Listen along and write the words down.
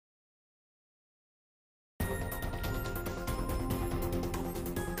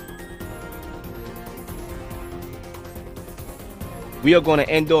we are going to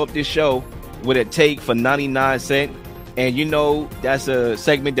end off this show with a take for 99 cents. And you know, that's a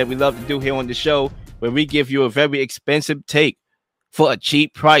segment that we love to do here on the show, where we give you a very expensive take for a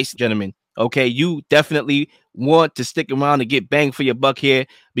cheap price, gentlemen. Okay, you definitely want to stick around to get bang for your buck here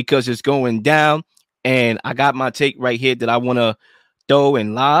because it's going down. And I got my take right here that I want to throw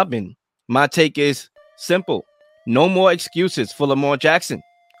and lob. And my take is simple. No more excuses for Lamar Jackson.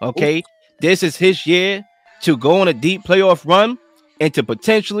 Okay, ooh. This is his year to go on a deep playoff run and to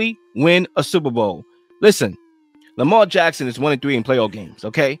potentially win a Super Bowl. Listen, Lamar Jackson is 1-3 in playoff games,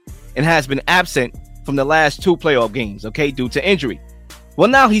 okay, and has been absent from the last 2 playoff games, okay, due to injury. Well,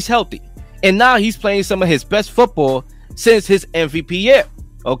 now he's healthy, and now he's playing some of his best football since his MVP year,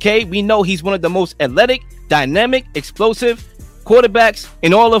 okay? We know he's one of the most athletic, dynamic, explosive quarterbacks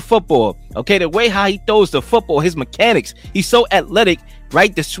in all of football, okay? The way how he throws the football, his mechanics, he's so athletic,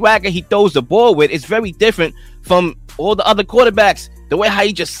 right? The swagger he throws the ball with is very different from all the other quarterbacks. The way how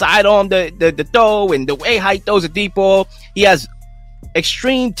he just sidearm the throw and the way how he throws a deep ball, he has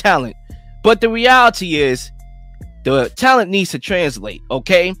extreme talent. But the reality is, the talent needs to translate,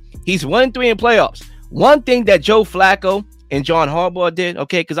 okay? He's 1-3 in playoffs. One thing that Joe Flacco and John Harbaugh did,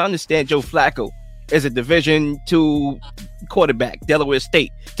 okay, because I understand Joe Flacco is a Division II quarterback, Delaware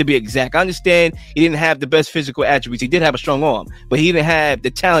State, to be exact. I understand he didn't have the best physical attributes. He did have a strong arm, but he didn't have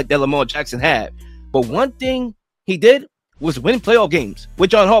the talent that Lamar Jackson had. But one thing he did was win playoff games with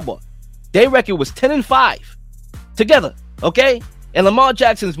John Harbaugh. Their record was 10-5 together, okay? And Lamar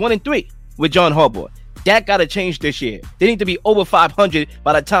Jackson is 1-3 with John Harbaugh. That got to change this year. They need to be over 500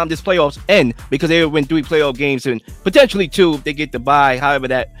 by the time this playoffs end because they will win 3 playoff games and potentially 2 if they get the bye, however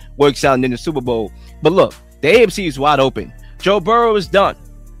that works out, and then the Super Bowl. But look, the AFC is wide open. Joe Burrow is done.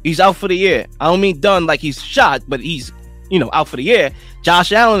 He's out for the year. I don't mean done like he's shot, but he's, out for the year.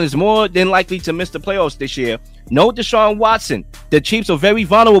 Josh Allen is more than likely to miss the playoffs this year. No Deshaun Watson. The Chiefs are very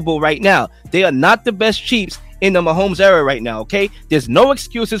vulnerable right now. They are not the best Chiefs in the Mahomes era right now, okay? There's no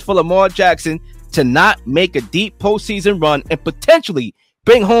excuses for Lamar Jackson to not make a deep postseason run and potentially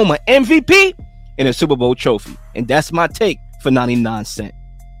bring home an MVP and a Super Bowl trophy. And that's my take for 99 cents.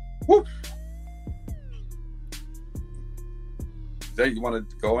 Woo. Zay, you want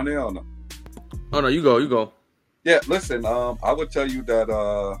to go in there or no? Oh, no, you go. Yeah, listen, I would tell you that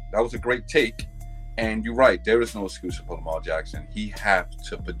that was a great take. And you're right, there is no excuse for Lamar Jackson. He has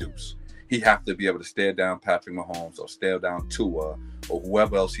to produce. He has to be able to stare down Patrick Mahomes or stare down Tua or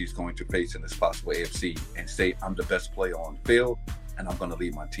whoever else he's going to face in this possible AFC and say, I'm the best player on the field and I'm going to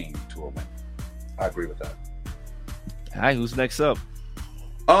lead my team to a win. I agree with that. All right, who's next up?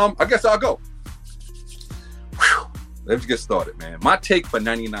 I guess I'll go. Whew. Let's get started, man. My take for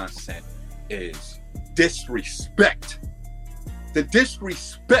 99 cents is disrespect. The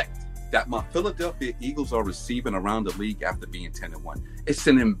disrespect that my Philadelphia Eagles are receiving around the league after being 10-1. It's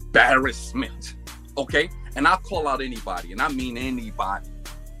an embarrassment, okay? And I'll call out anybody, and I mean anybody,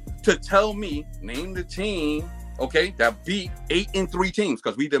 to tell me, name the team, okay, that beat 8-3 teams,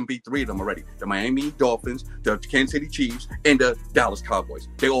 because we done beat 3 of them already. The Miami Dolphins, the Kansas City Chiefs, and the Dallas Cowboys.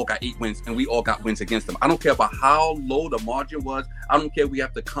 They all got 8 wins, and we all got wins against them. I don't care about how low the margin was. I don't care if we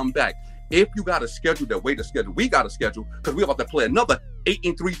have to come back. If you got a schedule, the way to schedule, we got a schedule, because we're about to play another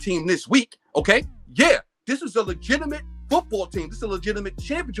 8-3 team this week, okay? Yeah, this is a legitimate football team. This is a legitimate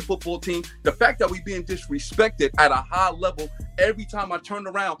championship football team. The fact that we being disrespected at a high level every time I turn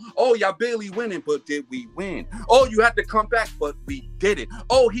around, oh, y'all barely winning, but did we win? Oh, you had to come back, but we did it.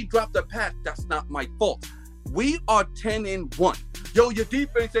 Oh, he dropped a pass. That's not my fault. We are 10-1. Yo, your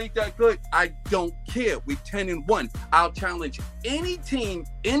defense ain't that good. I don't care. We're 10-1. I'll challenge any team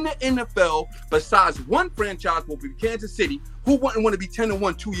in the NFL besides one franchise, will be Kansas City, who wouldn't want to be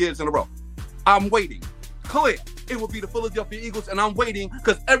 10-1 2 years in a row. I'm waiting. Clear. It will be the Philadelphia Eagles, and I'm waiting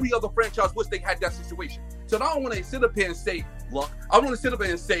because every other franchise wish they had that situation. So I don't want to sit up here and say luck. I want to sit up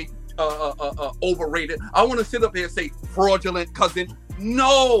here and say overrated. I want to sit up here and say fraudulent cousin.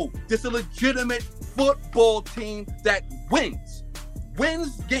 No, this is a legitimate football team that wins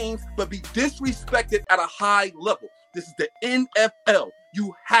games, but be disrespected at a high level. This is the NFL.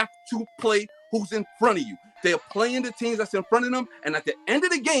 You have to play who's in front of you. They're playing the teams that's in front of them, and at the end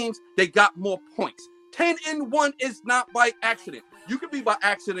of the games, they got more points. 10-1 is not by accident. You could be by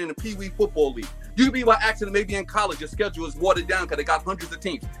accident in a Pee Wee football league. You could be by accident maybe in college. Your schedule is watered down because they got hundreds of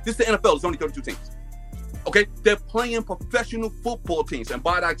teams. This is the NFL. There's only 32 teams. Okay? They're playing professional football teams. And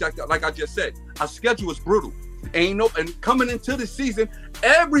by that, like I just said, our schedule is brutal. And coming into the season,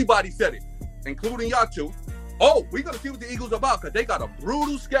 everybody said it, including y'all two. Oh, we're going to see what the Eagles are about because they got a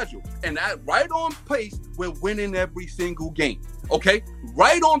brutal schedule. And that right on pace, we're winning every single game. Okay?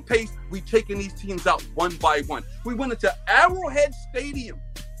 Right on pace, we taking these teams out one by one. We went into Arrowhead Stadium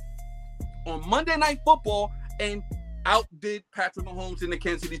on Monday Night Football and outdid Patrick Mahomes and the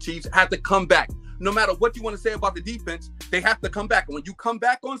Kansas City Chiefs. Had to come back. No matter what you want to say about the defense, they have to come back. And when you come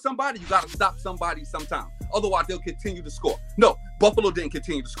back on somebody, you got to stop somebody sometime. Otherwise, they'll continue to score. No, Buffalo didn't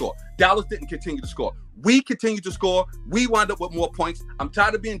continue to score. Dallas didn't continue to score. We continue to score. We wind up with more points. I'm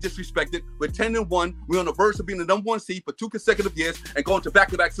tired of being disrespected. We're 10-1. We're on the verge of being the number 1 seed for 2 consecutive years and going to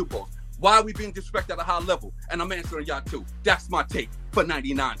back-to-back Super Bowls. Why are we being disrespected at a high level? And I'm answering y'all too. That's my take for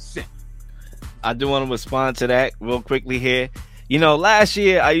 99 cents. I do want to respond to that real quickly here. You know, last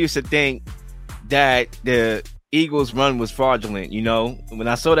year I used to think that the Eagles' run was fraudulent. You know, when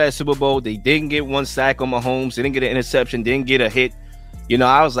I saw that Super Bowl, they didn't get 1 sack on Mahomes, they didn't get an interception, didn't get a hit. You know,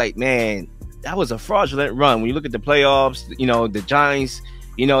 I was like, man, that was a fraudulent run. When you look at the playoffs, you know, the Giants,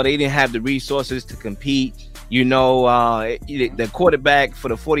 you know, they didn't have the resources to compete. You know, the quarterback for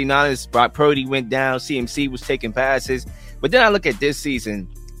the 49ers, Brock Purdy, went down. CMC was taking passes. But then I look at this season,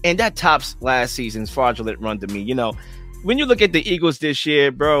 and that tops last season's fraudulent run to me. You know, when you look at the Eagles this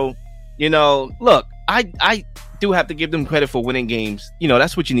year, bro, you know, look, I do have to give them credit for winning games. You know,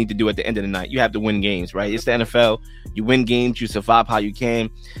 that's what you need to do at the end of the night. You have to win games, right? It's the NFL. You win games, you survive how you can.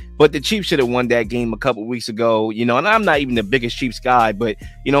 But the Chiefs should have won that game a couple weeks ago, you know, and I'm not even the biggest Chiefs guy, but,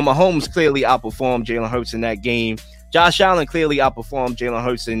 you know, Mahomes clearly outperformed Jalen Hurts in that game. Josh Allen clearly outperformed Jalen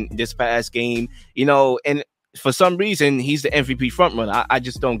Hurts in this past game, you know, and for some reason, he's the MVP frontrunner. I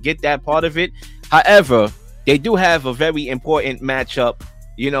just don't get that part of it. However, they do have a very important matchup,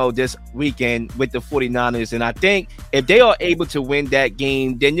 you know, this weekend with the 49ers. And I think if they are able to win that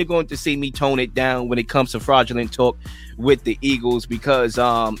game, then you're going to see me tone it down when it comes to fraudulent talk with the Eagles because,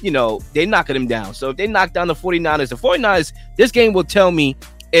 you know, they're knocking them down. So if they knock down the 49ers, this game will tell me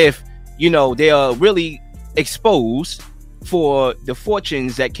if, you know, they are really exposed for the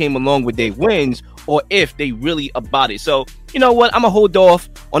fortunes that came along with their wins or if they really about it. So, you know what? I'm going to hold off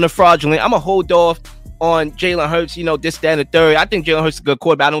on the fraudulent. I'm going to hold off on Jalen Hurts, you know, this, that, and the third. I think Jalen Hurts is a good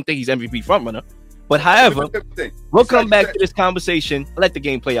quarterback. I don't think he's MVP frontrunner. But however, we'll come back to this conversation. Let the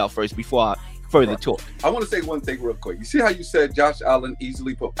game play out first before I further talk. I want to say one thing real quick. You see how you said Josh Allen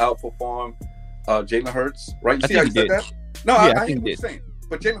easily outperformed Jalen Hurts, right? You see how you said that? No, yeah, I hear what you're saying.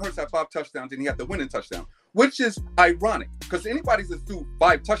 But Jalen Hurts had 5 touchdowns and he had the winning touchdown, which is ironic because anybody that's threw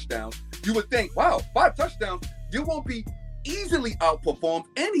 5 touchdowns, you would think, wow, 5 touchdowns, you won't be easily outperformed,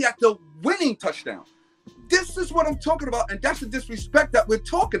 and he had the winning touchdown. This is what I'm talking about, and that's the disrespect that we're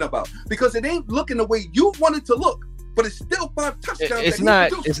talking about because it ain't looking the way you want it to look, but it's still 5 touchdowns.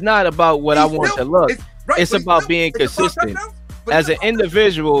 It's not about what I want to look. It's about being consistent. As an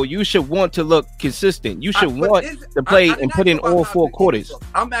individual, you should want to look consistent. You should want to play and put in all 4 quarters.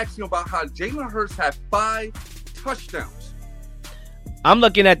 I'm asking about how Jalen Hurts had 5 touchdowns. I'm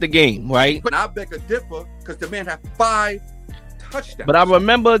looking at the game, right? But I beg a differ because the man had 5 touchdowns. But I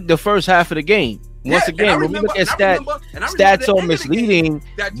remember the first half of the game. Once again, when we look at stats are misleading,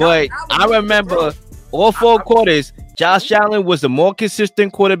 but I remember all 4 quarters, Josh Allen was the more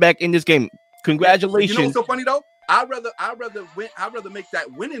consistent quarterback in this game. Congratulations. You know what's so funny though? I'd rather make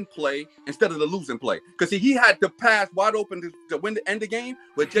that winning play instead of the losing play because he had the pass wide open to win the end of the game.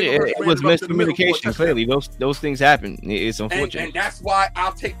 But it was miscommunication. Clearly, those things happen. It's unfortunate, and that's why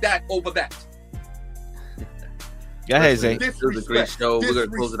I'll take that over that. Go ahead, Zay. This was a great show. We're gonna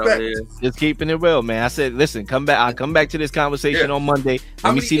close it out here. Just keeping it real, man. I said, listen, come back. I'll come back to this conversation on Monday.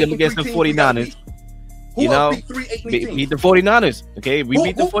 Let me see them against the 49ers. Who else beat 3 8 teams? Beat the 49ers. Okay, we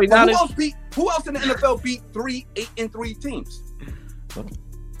beat the 49ers. Who else in the NFL beat 3 8 teams?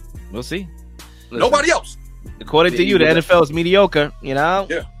 We'll see. Nobody else. According to you, the NFL is mediocre. You know.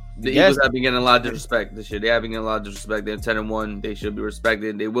 Yeah. The Eagles have been getting a lot of disrespect this year. They have been getting a lot of disrespect. They're 10-1. They should be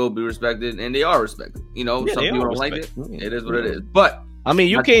respected. They will be respected, and they are respected. You know, some people don't like it. It is what it is. But I mean,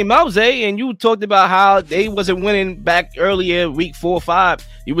 you came out, Zay, and you talked about how they wasn't winning back earlier, week 4 or 5.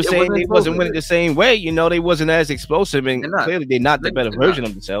 You were saying they wasn't winning the same way. You know, they wasn't as explosive, and clearly they're not the better version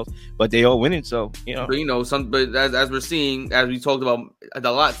of themselves. But they are winning, so you know. But you know, but as we're seeing, as we talked about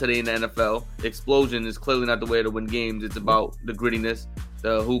a lot today in the NFL, explosion is clearly not the way to win games. It's about the grittiness,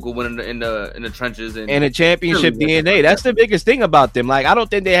 the who could win in the trenches, and the championship DNA. That's the biggest thing about them. Like, I don't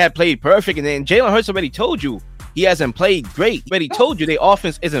think they had played perfect, and then Jalen Hurts already told you. He hasn't played great, but he told you their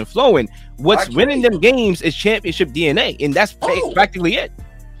offense isn't flowing. What's winning them games is championship DNA, and that's practically it.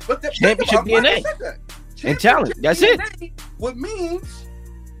 But championship DNA and talent. That's it. What means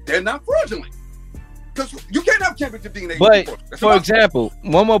they're not fraudulent. Because you can't have championship DNA. But for example,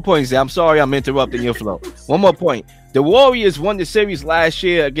 one more point, Zay. I'm sorry I'm interrupting your flow. One more point. The Warriors won the series last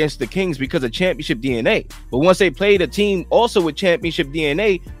year against the Kings because of championship DNA. But once they played a team also with championship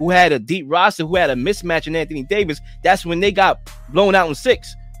DNA who had a deep roster, who had a mismatch in Anthony Davis, that's when they got blown out in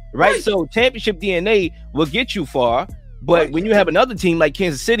 6. Right? So championship DNA will get you far. But when you have another team like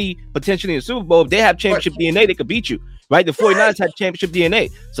Kansas City, potentially in the Super Bowl, if they have championship DNA, they could beat you. Right? The 49ers had championship DNA.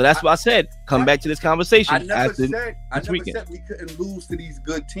 So that's why I said, come back to this conversation. I never said we couldn't lose to these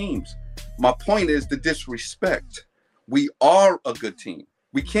good teams. My point is the disrespect. We are a good team.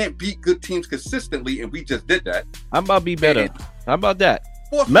 We can't beat good teams consistently, and we just did that. How about be better? How about that?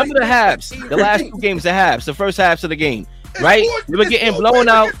 Remember the halves, the last 2 games, the halves, the first halves of the game, right? They were getting blown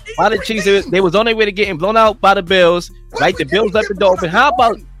out by the Chiefs. They was on their way to getting blown out by the Bills, right? The Bills left the door open. How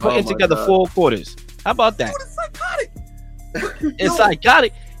about putting together 4 quarters? How about that? It's psychotic. It's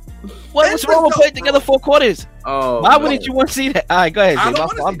psychotic. What's wrong with putting together 4 quarters? Why wouldn't you want to see that? All right, go ahead.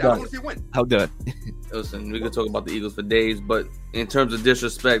 I'm done. I'm done. Listen, we could talk about the Eagles for days, but in terms of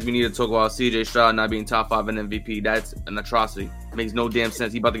disrespect, we need to talk about C.J Stroud not being top 5 in MVP. That's an atrocity. It makes no damn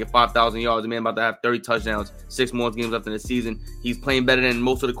sense. He's about to get 5,000 yards. The man about to have 30 touchdowns, 6 more games left in the season. He's playing better than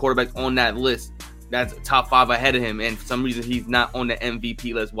most of the quarterbacks on that list. That's top 5 ahead of him, and for some reason, he's not on the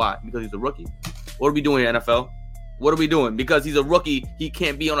MVP list. Why? Because he's a rookie. What are we doing here, NFL? What are we doing? Because he's a rookie, he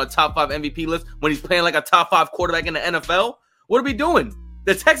can't be on a top 5 MVP list when he's playing like a top 5 quarterback in the NFL? What are we doing?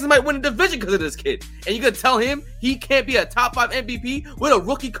 The Texans might win a division because of this kid. And you're going to tell him he can't be a top 5 MVP with a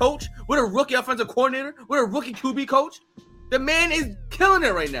rookie coach, with a rookie offensive coordinator, with a rookie QB coach? The man is killing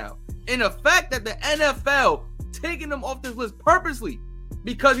it right now. And the fact that the NFL taking him off this list purposely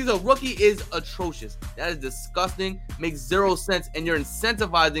because he's a rookie is atrocious. That is disgusting, makes 0 sense, and you're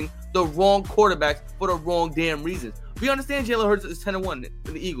incentivizing the wrong quarterbacks for the wrong damn reasons. We understand Jalen Hurts is 10-1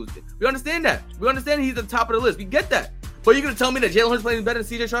 in the Eagles. We understand that. We understand he's at the top of the list. We get that. But you're going to tell me that Jalen Hurts playing better than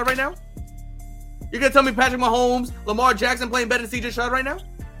C.J Stroud right now? You're going to tell me Patrick Mahomes, Lamar Jackson playing better than C.J Stroud right now?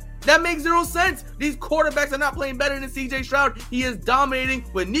 That makes 0 sense. These quarterbacks are not playing better than C.J Stroud. He is dominating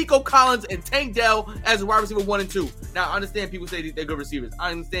with Nico Collins and Tank Dell as wide receiver 1 and 2. Now, I understand people say they're good receivers.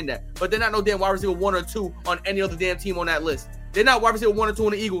 I understand that. But they're not no damn wide receiver 1 or 2 on any other damn team on that list. They're not wide receiver 1 or 2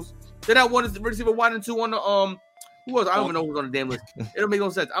 on the Eagles. They're not wide receiver 1 and 2 on the who else? I don't even know who's on the damn list. It don't make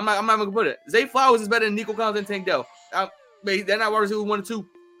no sense. I'm not even gonna put it. Zay Flowers is better than Nico Collins and Tank Dell. They're not wide receiver 1 and 2.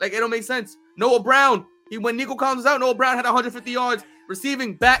 Like, it don't make sense. Noah Brown. When Nico Collins was out, Noah Brown had 150 yards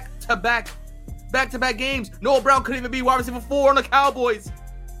receiving back-to-back games. Noah Brown couldn't even be wide receiver 4 on the Cowboys.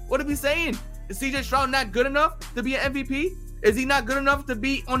 What are we saying? Is C.J. Stroud not good enough to be an MVP? Is he not good enough to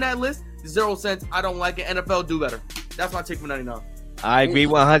be on that list? 0 sense. I don't like it. NFL do better. That's my take for 99. I agree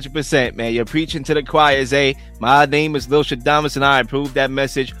 100%, man. You're preaching to the choir, Zay. My name is Lil Shadamas, and I approve that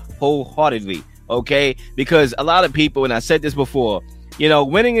message wholeheartedly. Okay, because a lot of people, and I said this before,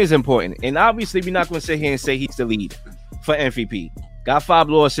 winning is important, and obviously we're not going to sit here and say he's the lead for MVP. Got 5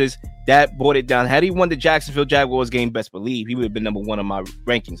 losses, that brought it down. Had he won the Jacksonville Jaguars game, best believe he would have been number 1 on my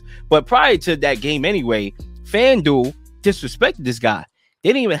rankings. But prior to that game anyway, FanDuel disrespected this guy. They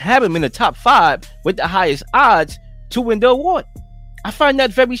didn't even have him in the top 5 with the highest odds to win the award. I find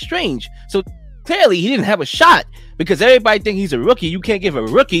that very strange. So clearly he didn't have a shot. Because everybody think he's a rookie. You can't give a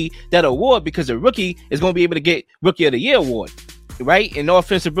rookie that award because a rookie is going to be able to get Rookie of the Year award, right? An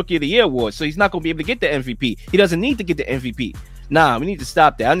offensive Rookie of the Year award. So he's not going to be able to get the MVP. He doesn't need to get the MVP. Nah, we need to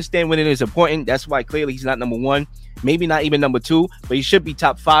stop that. I understand winning is important. That's why clearly he's not number 1. Maybe not even number 2. But he should be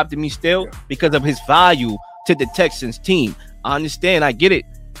top 5 to me still because of his value to the Texans team. I understand. I get it.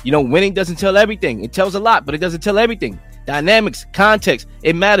 Winning doesn't tell everything. It tells a lot, but it doesn't tell everything. Dynamics, context,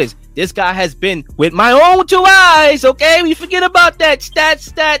 it matters. This guy has been with my own 2 eyes, okay? We forget about that.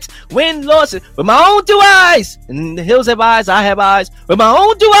 Stats, win, losses. With my own 2 eyes. And the Hills have eyes, I have eyes. With my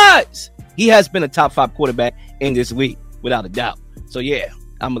own 2 eyes. He has been a top 5 quarterback in this league, without a doubt. So, yeah,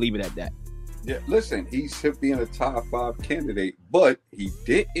 I'm going to leave it at that. Yeah, listen, he should be in a top 5 candidate, but he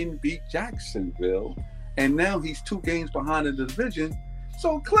didn't beat Jacksonville. And now he's 2 games behind in the division.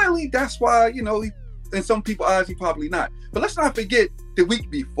 So, clearly, that's why, in some people's eyes, he probably not. But let's not forget the week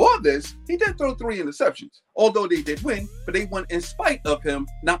before this, he did throw 3 interceptions. Although they did win, but they won in spite of him,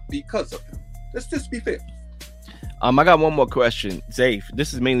 not because of him. Let's just be fair. I got one more question, Zay.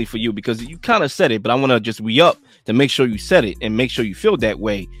 This is mainly for you because you kind of said it, but I want to just re-up to make sure you said it and make sure you feel that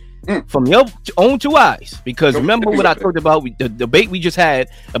way from your own 2 eyes. Because remember what I talked about, the debate we just had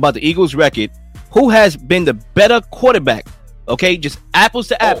about the Eagles' record. Who has been the better quarterback? Okay, just apples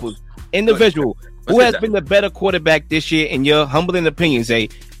to apples, individual. Who has been the better quarterback this year, in your humbling opinion, Zay?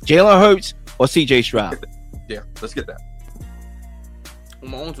 Jalen Hurts or C.J. Stroud? Yeah, let's get that.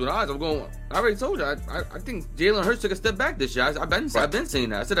 my own two eyes. I'm going. I already told you. I think Jalen Hurts took a step back this year. I've been saying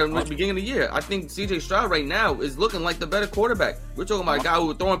that. I said that in the beginning of the year. I think C.J Stroud right now is looking like the better quarterback. We're talking about a guy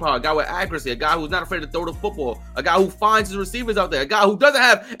with throwing power, a guy with accuracy, a guy who's not afraid to throw the football, a guy who finds his receivers out there, a guy who doesn't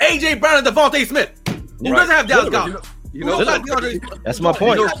have A.J. Brown and Devontae Smith, who doesn't have Dallas Goedert. That's my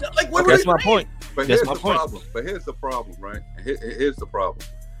point. That's my point. But here's the problem, right? Here's the problem.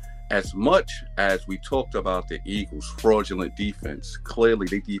 As much as we talked about the Eagles' fraudulent defense, clearly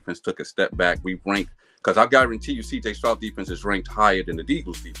the defense took a step back. We ranked, because I guarantee you C.J. Stroud defense is ranked higher than the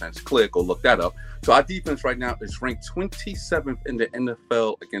Eagles' defense. Clear, go look that up. So our defense right now is ranked 27th in the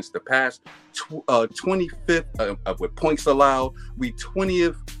NFL against the pass, 25th with points allowed. We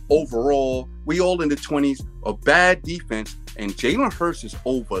 20th overall. We all in the 20s. A bad defense. And Jalen Hurts is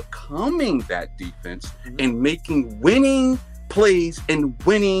overcoming that defense and making winning plays and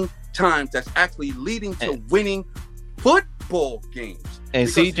winning times that's actually leading to winning football games. And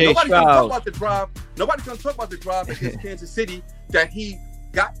C.J. Nobody's Stroud. Nobody's going to talk about the drive against Kansas City that he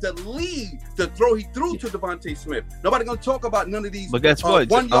got the lead, the throw he threw to Devontae Smith. Nobody's going to talk about none of these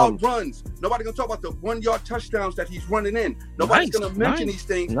 1-yard runs. Nobody's going to talk about the 1-yard touchdowns that he's running in. Nobody's going to mention these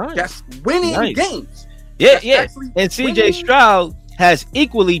things. That's winning games. Yeah. And C.J. Stroud has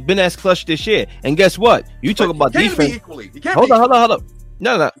equally been as clutch this year. And guess what? You talk about defense. Hold up.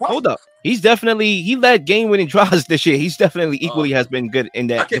 No. Hold up. He led game-winning drives this year. He's definitely equally has been good in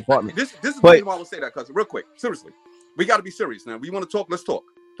that department. This is the reason why I will say that, because real quick, seriously, we got to be serious now. We want to talk. Let's talk.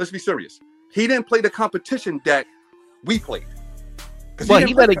 Let's be serious. He didn't play the competition that we played. But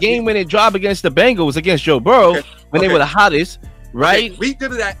he led a game-winning drive against the Bengals against Joe Burrow when they were the hottest, right? Okay. We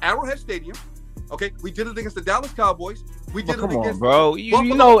did it at Arrowhead Stadium. Okay, we did it against the Dallas Cowboys. We did it against. Come on, bro.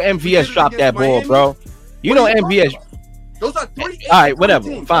 You know MVS dropped that ball, bro. You know MVS. Those are three. All right,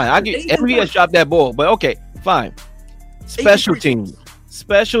 whatever. Fine. I get MVS dropped that ball, but okay, fine. Special teams.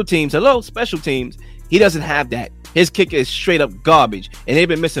 Hello, special teams. He doesn't have that. His kicker is straight up garbage, and they've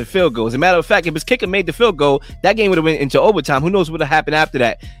been missing field goals. As a matter of fact, if his kicker made the field goal, that game would have went into overtime. Who knows what would have happened after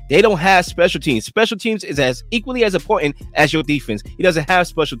that? They don't have special teams. Special teams is as equally as important as your defense. He doesn't have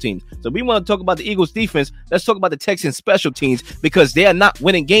special teams. So we want to talk about the Eagles defense. Let's talk about the Texans special teams, because they are not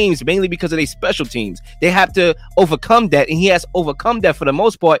winning games mainly because of their special teams. They have to overcome that, and he has overcome that for the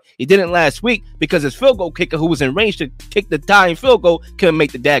most part. He didn't last week because his field goal kicker, who was in range to kick the tying field goal, couldn't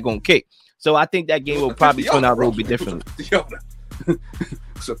make the daggone kick. So I think that game will probably turn out a little bit differently. It's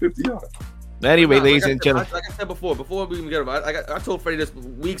a 50-yarder. Anyway, ladies and gentlemen, like I said before we even get over, I told Freddie this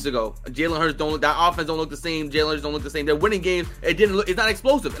weeks ago. Jalen Hurts that offense don't look the same. Jalen Hurts don't look the same. They're winning games. It's not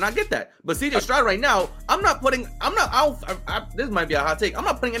explosive, and I get that. But C.J. Stroud right now, this might be a hot take. I'm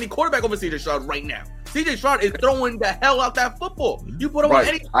not putting any quarterback over C.J. Stroud right now. C.J. Stroud is throwing the hell out that football. You put him on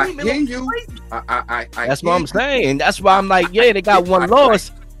any team. I hear you. That's what I'm saying. That's why I'm like, yeah, they got one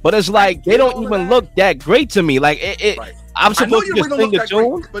loss. But it's like they don't even look that great to me. Like I'm supposed to just sing a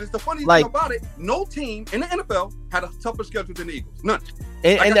tune. But it's the funny thing about it. No team in the NFL had a tougher schedule than the Eagles. None.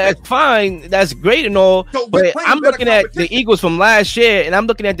 And that's fine. That's great and all. So but I'm looking at the Eagles from last year, and I'm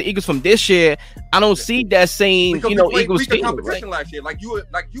looking at the Eagles from this year. I don't see that same, Eagles team. Competition last year, like you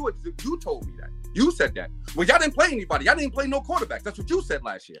told me that. You said that. Well, y'all didn't play anybody. Y'all didn't play no quarterbacks. That's what you said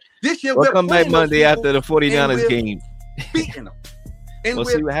last year. This year, we'll come back Monday after the 49ers game. Beating them. And we'll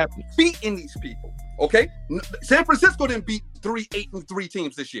see what happens. Beating these people, okay? San Francisco didn't beat 8-3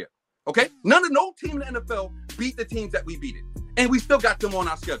 teams this year, okay? No team in the NFL beat the teams that we beat it, and we still got them on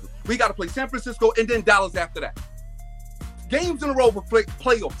our schedule. We got to play San Francisco and then Dallas after that. Games in a row for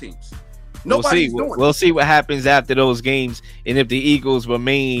playoff teams. Nobody's doing it. We'll see what happens after those games, and if the Eagles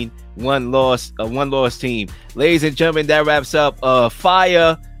remain a one-loss team. Ladies and gentlemen, that wraps up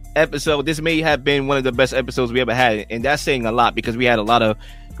Fire episode. This may have been one of the best episodes we ever had, and that's saying a lot because we had a lot of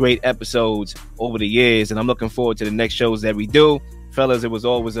great episodes over the years, and I'm looking forward to the next shows that we do. Fellas, it was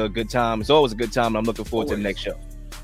always a good time. It's always a good time, and I'm looking forward to the next show.